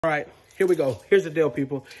All right, here we go. Here's the deal,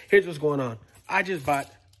 people. Here's what's going on. I just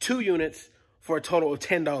bought 2 units for a total of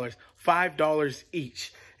 $10, $5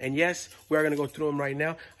 each. And yes, we're going to go through them right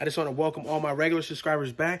now. I just want to welcome all my regular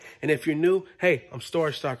subscribers back. And if you're new, hey, I'm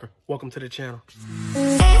Storage Stalker. Welcome to the channel.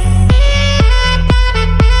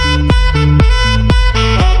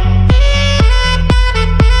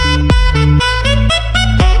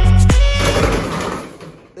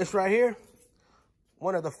 This right here,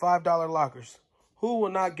 one of the $5 lockers. Who will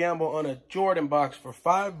not gamble on a Jordan box for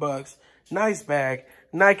 $5? Nice bag,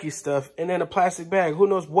 Nike stuff, and then a plastic bag. Who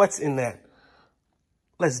knows what's in that?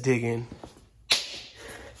 Let's dig in.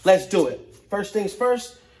 Let's do it. First things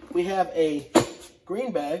first, we have a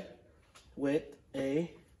green bag with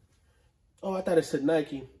a, oh, I thought it said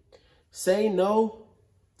Nike. Say no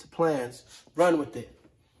to plans. Run with it.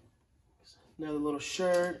 Another little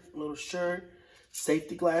shirt,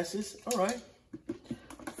 safety glasses. All right.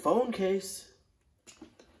 Phone case.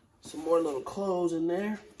 Some more little clothes in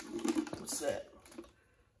there. What's that?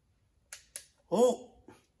 Oh,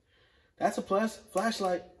 that's a plus.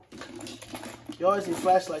 Flashlight. You always need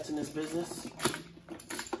flashlights in this business.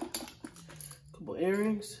 Couple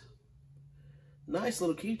earrings. Nice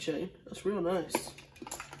little keychain. That's real nice.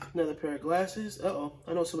 Another pair of glasses. Uh-oh.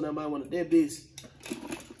 I know some of them might want to dip these.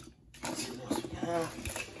 Let's see what else we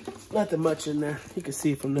have. Nothing much in there. You can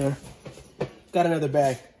see from there. Got another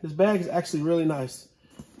bag. This bag is actually really nice.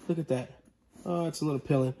 Look at that. Oh, it's a little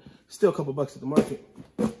peeling. Still a couple bucks at the market.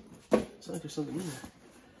 It's like there's something in there.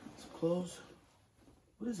 Some clothes.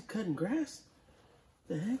 What is it, cutting grass?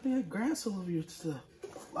 The heck, they got grass all over your stuff.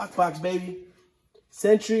 Lockbox, baby.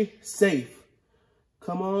 Century safe.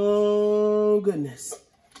 Come on, goodness.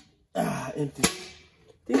 Ah, empty.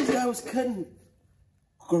 This guy was cutting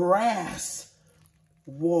grass.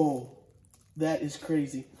 Whoa, that is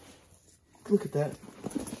crazy. Look at that.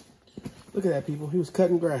 Look at that, people. He was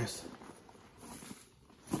cutting grass.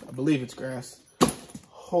 I believe it's grass.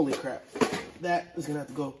 Holy crap. That is going to have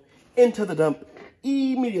to go into the dump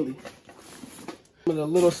immediately. With a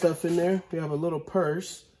little stuff in there. We have a little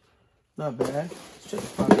purse. Not bad. Let's check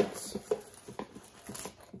the pockets.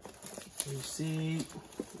 Receipt.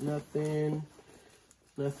 Nothing.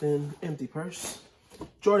 Nothing. Empty purse.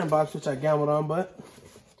 Jordan box, which I gambled on, but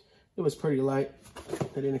it was pretty light.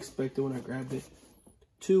 I didn't expect it when I grabbed it.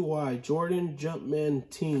 2Y Jordan Jumpman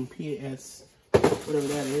Team PS, whatever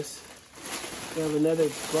that is. We have another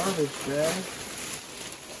garbage bag.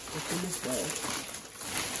 What's in this bag?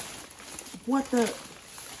 What the?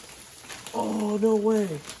 Oh, no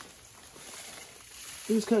way.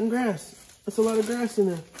 He was cutting grass. That's a lot of grass in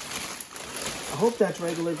there. I hope that's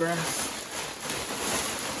regular grass.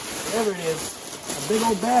 Whatever it is, a big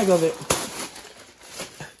old bag of it.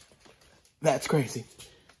 That's crazy.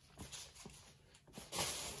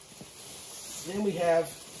 Then we have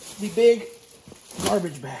the big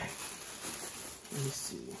garbage bag. Let me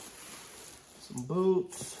see. Some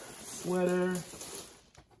boots, sweater.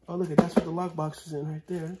 Oh, look at that's what the lockbox is in right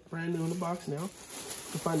there. Brand new in the box now.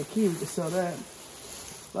 We can find the key, we can sell that.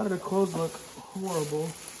 A lot of the clothes look horrible.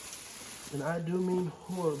 And I do mean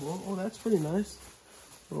horrible. Oh, that's pretty nice.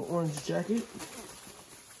 Little orange jacket.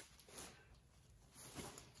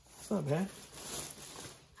 It's not bad.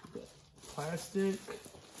 Plastic.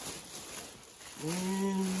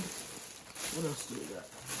 And what else do we got?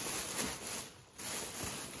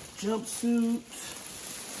 Jumpsuit.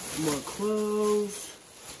 More clothes.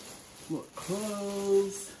 More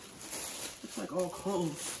clothes. Looks like all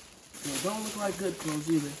clothes. They don't look like good clothes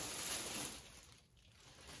either.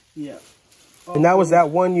 Yeah. And that was that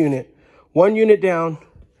 1 unit. 1 unit down.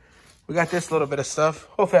 We got this little bit of stuff.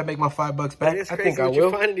 Hopefully I make my $5 back. I think I will. You're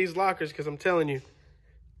finding these lockers because I'm telling you,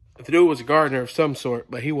 the dude was a gardener of some sort,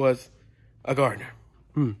 but he was a gardener.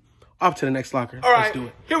 Up to the next locker. All right, let's do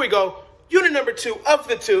it. Here we go. Unit number 2 of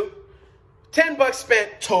the 2. $10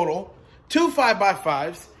 spent total. 2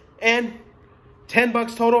 5x5s and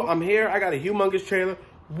 $10 total. I'm here. I got a humongous trailer.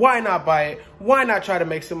 Why not buy it? Why not try to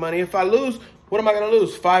make some money? If I lose, what am I going to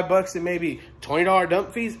lose? $5 and maybe $20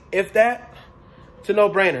 dump fees? If that, it's a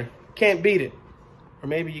no-brainer. Can't beat it. Or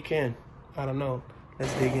maybe you can. I don't know.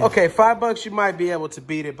 Let's dig in. Okay, $5 you might be able to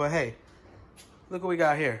beat it, but hey, look what we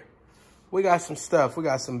got here. We got some stuff. We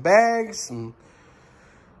got some bags, some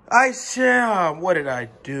ice chair. What did I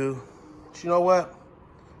do? But you know what?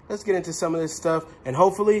 Let's get into some of this stuff, and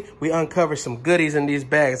hopefully we uncover some goodies in these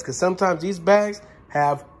bags, because sometimes these bags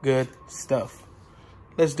have good stuff.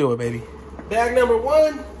 Let's do it, baby. Bag number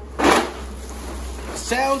 1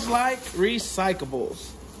 sounds like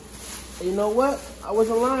recyclables. And you know what? I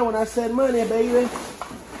wasn't lying when I said money, baby.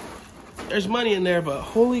 There's money in there, but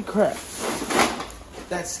holy crap,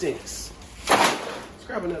 that stinks. Let's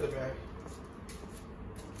grab another bag.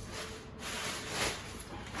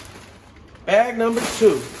 Bag number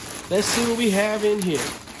 2. Let's see what we have in here.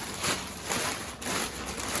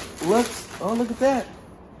 Oh, look at that.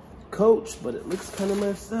 Coach, but it looks kind of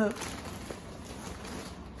messed up.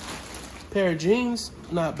 Pair of jeans,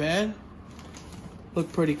 not bad.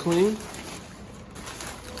 Look pretty clean.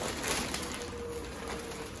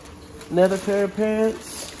 Another pair of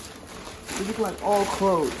pants. They look like all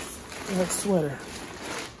clothes. That sweater.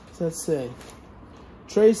 What's that say?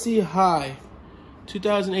 Tracy High,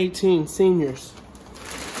 2018 seniors.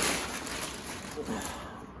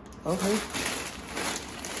 Okay.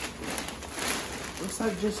 Looks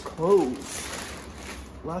like just clothes.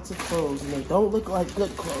 Lots of clothes, and they don't look like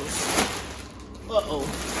good clothes. Uh-oh.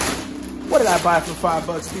 What did I buy for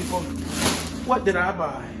 $5, people? What did I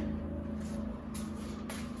buy?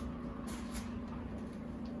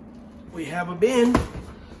 We have a bin.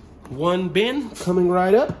 One bin coming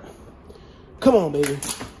right up. Come on, baby.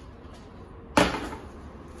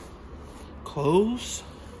 Clothes.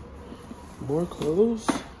 More clothes.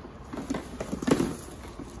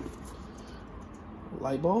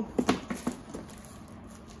 Light bulb.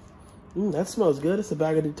 That smells good. It's a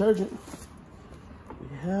bag of detergent.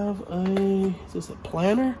 We have is this a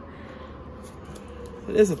planner?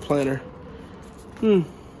 It is a planner.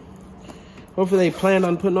 Hopefully they planned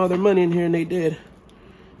on putting all their money in here and they did.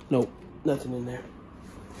 Nope, nothing in there.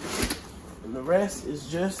 And the rest is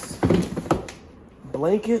just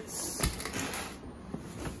blankets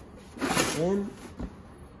and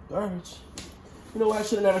garbage. You know what? I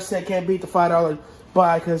should have never said can't beat the $5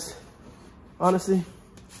 buy, because honestly,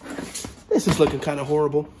 this is looking kind of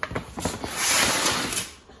horrible.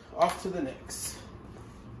 Off to the next.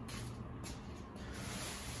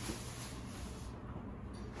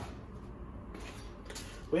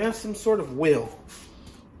 We have some sort of wheel.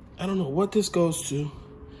 I don't know what this goes to,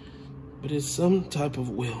 but it's some type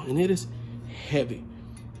of wheel, and it is heavy.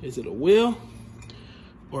 Is it a wheel,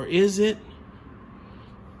 or is it,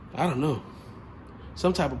 I don't know,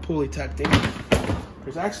 some type of pulley type thing?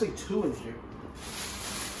 There's actually 2 in here.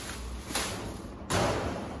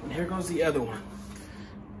 And here goes the other one.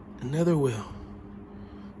 Another wheel.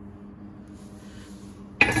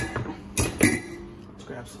 Let's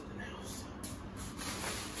grab something else.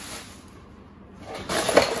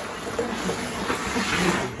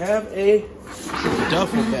 We have a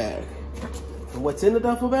duffel bag. And what's in the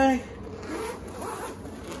duffel bag?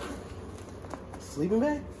 Sleeping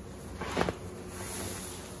bag.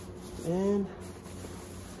 And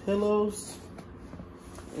pillows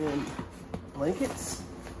and blankets.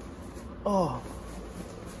 Oh,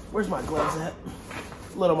 where's my gloves at?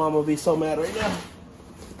 Little mama will be so mad right now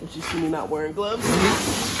if she see me not wearing gloves.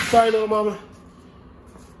 Sorry, little mama.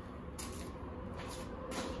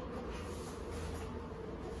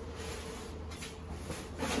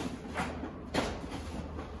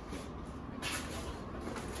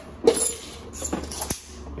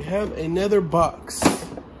 We have another box.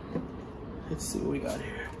 Let's see what we got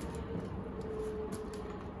here.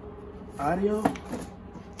 Audio.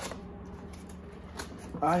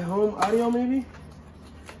 iHome audio, maybe?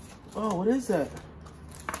 Oh, what is that?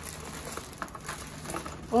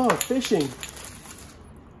 Oh, fishing.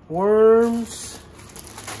 Worms.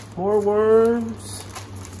 More worms.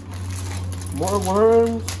 More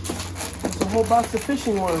worms. It's a whole box of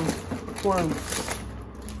fishing worms.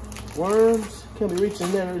 Worms. Can't be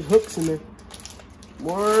reaching there. There's hooks in there.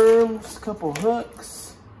 Worms. Couple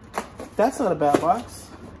hooks. That's not a bad box.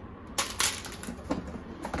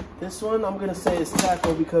 This one, I'm gonna say is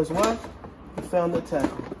tackle, because what? We found the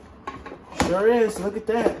tackle. Sure is, look at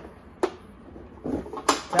that.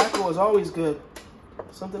 Tackle is always good.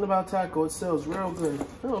 Something about tackle, it sells real good.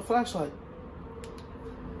 Oh, a flashlight.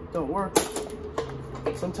 Don't work.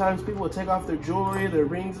 Sometimes people will take off their jewelry, their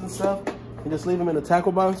rings and stuff, and just leave them in a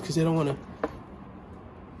tackle box because they don't wanna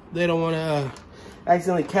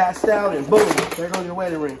accidentally cast out, and boom, there goes your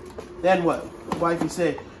wedding ring. Then what? Wifey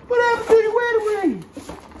say, what happened to your wedding ring?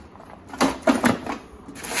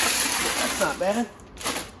 Not bad.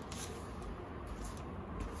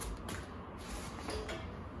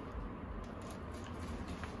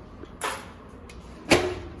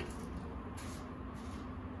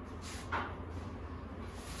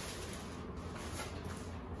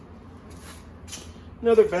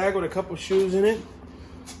 Another bag with a couple shoes in it.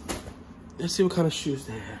 Let's see what kind of shoes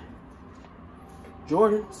they have.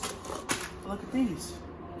 Jordans. Look at these.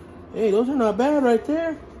 Hey, those are not bad right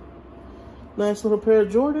there. Nice little pair of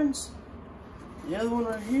Jordans. The other one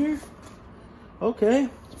right here. Okay.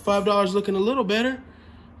 $5 looking a little better.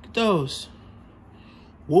 Look at those.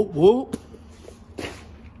 Whoop, whoop.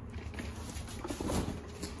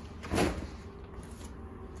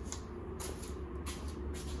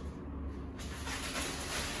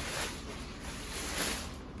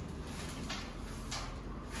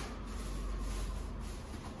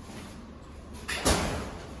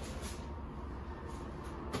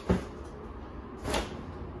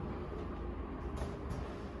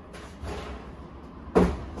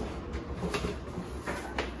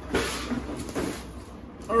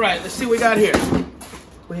 right, let's see what we got here.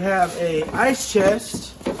 We have a ice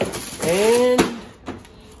chest and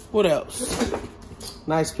what else?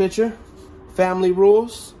 Nice picture. Family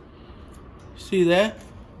rules. See that?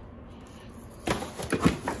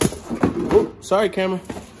 Oh, sorry, camera.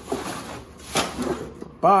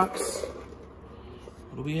 Box.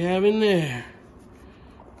 What do we have in there?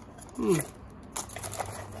 It's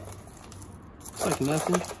like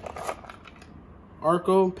nothing.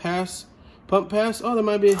 Arco pass, pump pass. Oh, there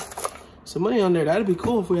might be some money on there. That'd be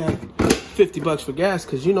cool if we had 50 bucks for gas,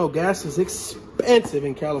 because you know gas is expensive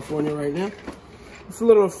in California right now. I'm a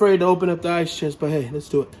little afraid to open up the ice chest, but hey, let's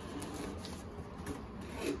do it.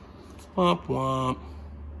 Womp womp.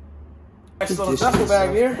 Nice little duffel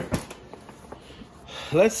bag here.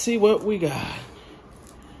 Let's see what we got.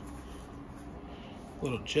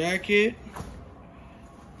 Little jacket.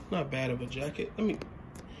 Not bad of a jacket. Let me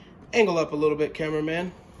angle up a little bit,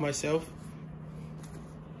 cameraman, myself.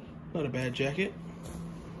 Not a bad jacket.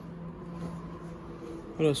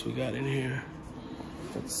 What else we got in here?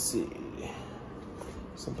 Let's see.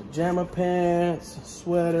 Some pajama pants, a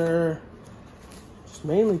sweater. Just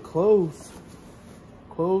mainly clothes.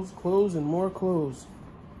 Clothes, and more clothes.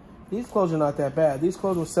 These clothes are not that bad. These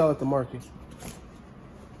clothes will sell at the market.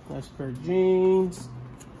 Nice pair of jeans.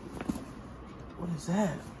 What is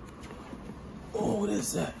that? Oh, what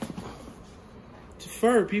is that? It's a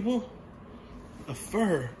fur, people. A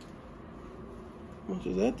fur. How much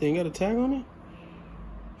is that thing? Got a tag on it?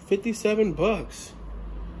 57 bucks.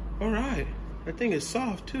 All right. That thing is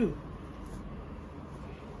soft, too.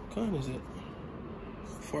 What kind is it?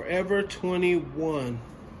 Forever 21.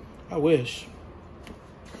 I wish.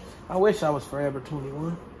 I wish I was Forever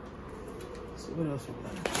 21. Let's see what else we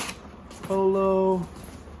got. Polo.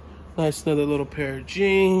 Nice another little pair of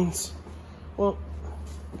jeans. Well,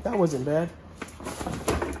 that wasn't bad.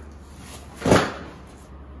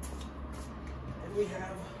 And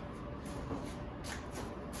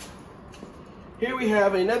here we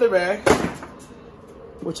have another bag,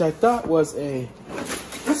 which I thought was a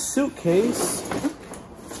suitcase,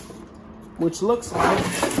 which looks like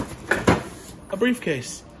a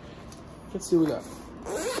briefcase. Let's see what we got.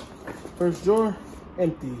 First drawer,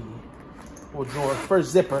 empty. Or drawer,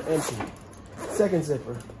 first zipper, empty. Second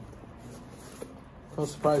zipper. No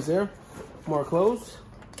surprise there. More clothes.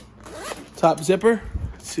 Top zipper.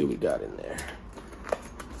 Let's see what we got in there.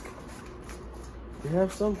 We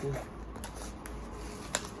have something.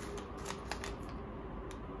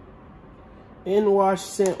 In-wash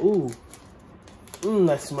scent. Ooh.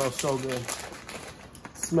 That smells so good.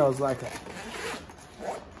 Smells like a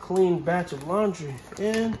clean batch of laundry.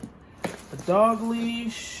 And a dog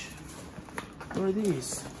leash. What are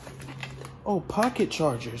these? Oh, pocket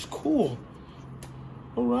chargers. Cool.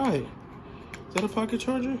 All right. Is that a pocket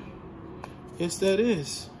charger? Yes, that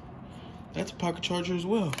is. That's a pocket charger as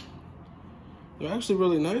well. They're actually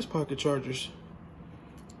really nice pocket chargers.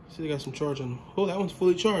 See, they got some charge on them. Oh, that one's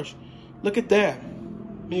fully charged. Look at that.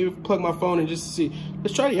 Maybe plug my phone in just to see.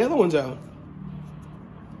 Let's try the other ones out.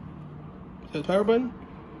 Is that the power button?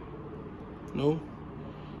 No.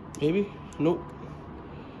 Maybe? Nope.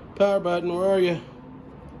 Power button, where are you?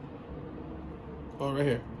 Oh, right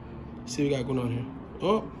here. Let's see what we got going on here.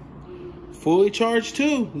 Oh, fully charged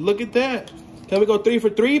too. Look at that. Can we go 3 for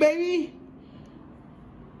 3, baby?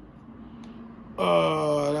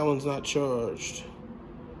 Oh, that one's not charged.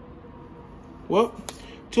 Well,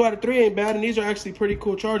 2 out of 3 ain't bad, and these are actually pretty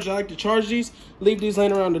cool chargers. I like to charge these, leave these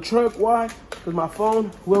laying around the truck. Why? Because my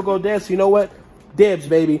phone will go dead. So you know what? Dibs,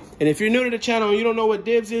 baby. And if you're new to the channel and you don't know what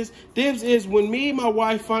dibs is when me and my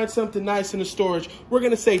wife find something nice in the storage, we're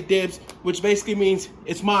going to say dibs, which basically means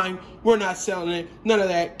it's mine. We're not selling it. None of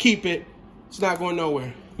that. Keep it. It's not going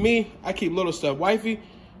nowhere. Me, I keep little stuff. Wifey,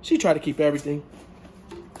 she try to keep everything.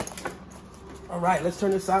 All right, let's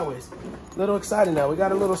turn this sideways. A little excited now. We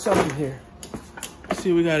got a little something here. Let's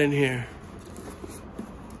see what we got in here.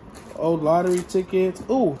 Old lottery tickets.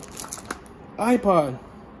 Ooh, iPod.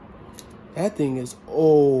 That thing is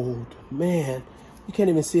old, man. You can't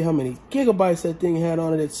even see how many gigabytes that thing had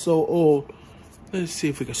on it. It's so old. Let's see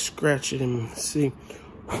if we can scratch it and see.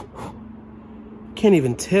 Can't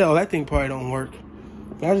even tell. That thing probably don't work.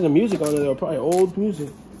 Imagine the music on it, though. Probably old music.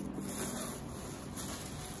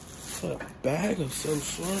 Is that a bag of some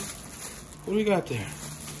sort? What do we got there?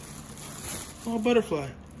 Oh, butterfly.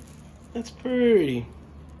 That's pretty.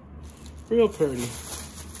 Real pretty.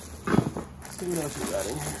 Let's see what else we got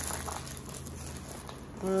in here.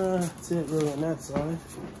 That's it really on that side.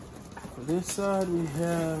 For this side, we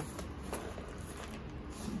have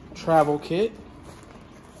travel kit.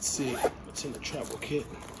 Let's see what's in the travel kit.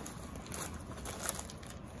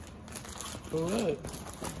 All right.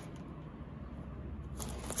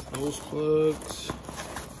 hose plugs,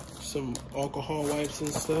 some alcohol wipes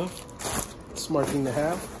and stuff. Smart thing to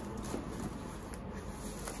have.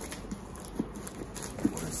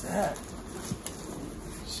 What is that?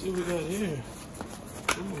 Let's see what we got here.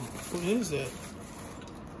 Ooh, what is that?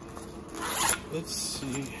 Let's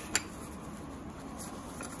see.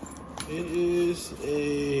 It is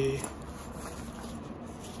a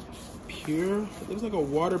pure, it looks like a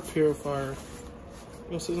water purifier.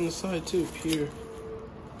 It says on the side too, pure.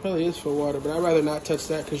 Probably is for water, but I'd rather not touch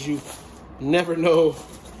that because you never know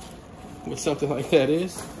what something like that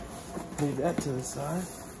is. Leave that to the side.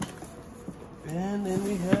 And then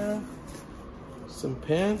we have some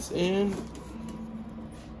pants and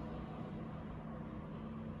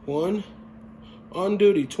one on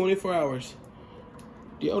duty, 24 hours.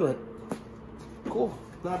 Deodorant. Cool,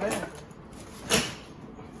 not bad.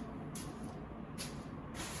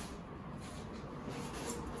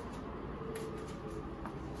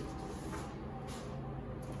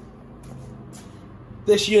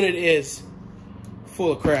 This unit is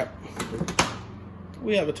full of crap.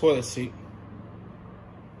 We have a toilet seat.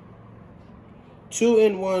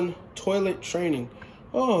 2-in-1 toilet training.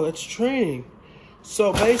 Oh, that's training.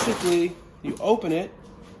 So basically, you open it,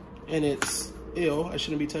 and it's ill. I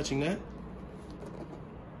shouldn't be touching that.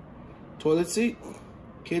 Toilet seat.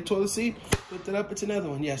 Kid toilet seat. Lift it up, it's another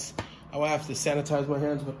one. Yes, I will have to sanitize my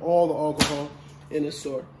hands with all the alcohol in the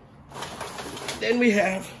store. Then we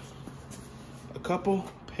have a couple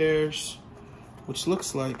pairs, which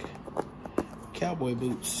looks like cowboy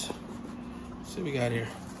boots. Let's see what we got here.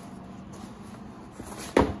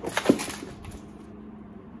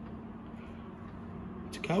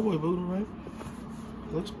 It's a cowboy boot, all right?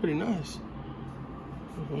 It looks pretty nice.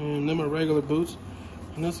 And then my regular boots,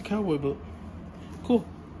 and that's a cowboy boot. Cool.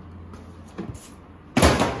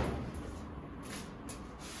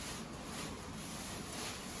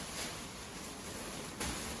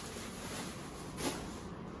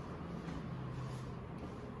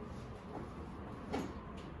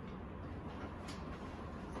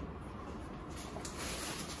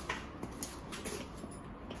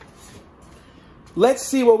 Let's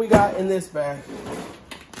see what we got in this bag.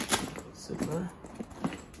 Zipper.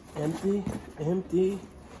 Empty. Empty.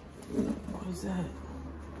 What is that?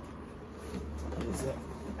 What is that?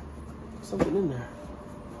 Something in there.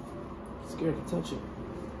 Scared to touch it.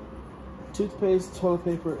 Toothpaste, toilet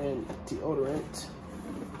paper, and deodorant.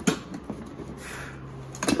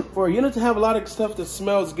 For a unit to have a lot of stuff that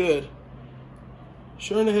smells good,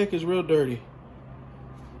 sure in the heck is real dirty.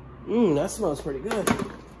 That smells pretty good.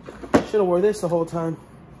 Should have wore this the whole time.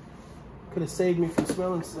 Could have saved me from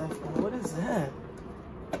smelling stuff. What is that?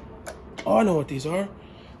 Oh, I know what these are.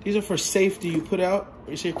 These are for safety. You put out,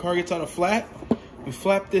 you see your car gets on a flat, you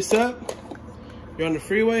flap this up, you're on the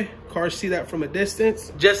freeway, cars see that from a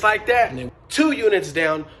distance, just like that. And then 2 units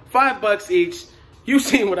down, $5 each. You've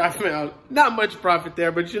seen what I found. Not much profit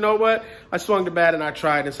there, but you know what? I swung the bat and I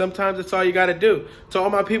tried. And sometimes that's all you got to do. To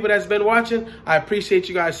all my people that's been watching, I appreciate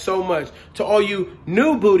you guys so much. To all you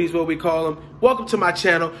new booties, what we call them, welcome to my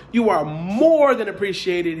channel. You are more than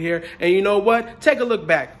appreciated here. And you know what? Take a look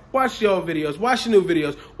back. Watch the old videos. Watch the new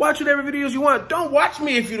videos. Watch whatever videos you want. Don't watch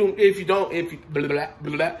me if you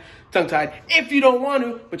tongue-tied. If you don't want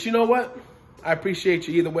to. But you know what? I appreciate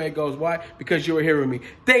you either way it goes. Why? Because you were here with me.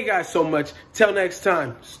 Thank you guys so much. Till next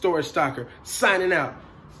time, Storage Stalker signing out.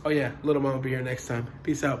 Oh yeah, Little Mama will be here next time.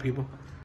 Peace out, people.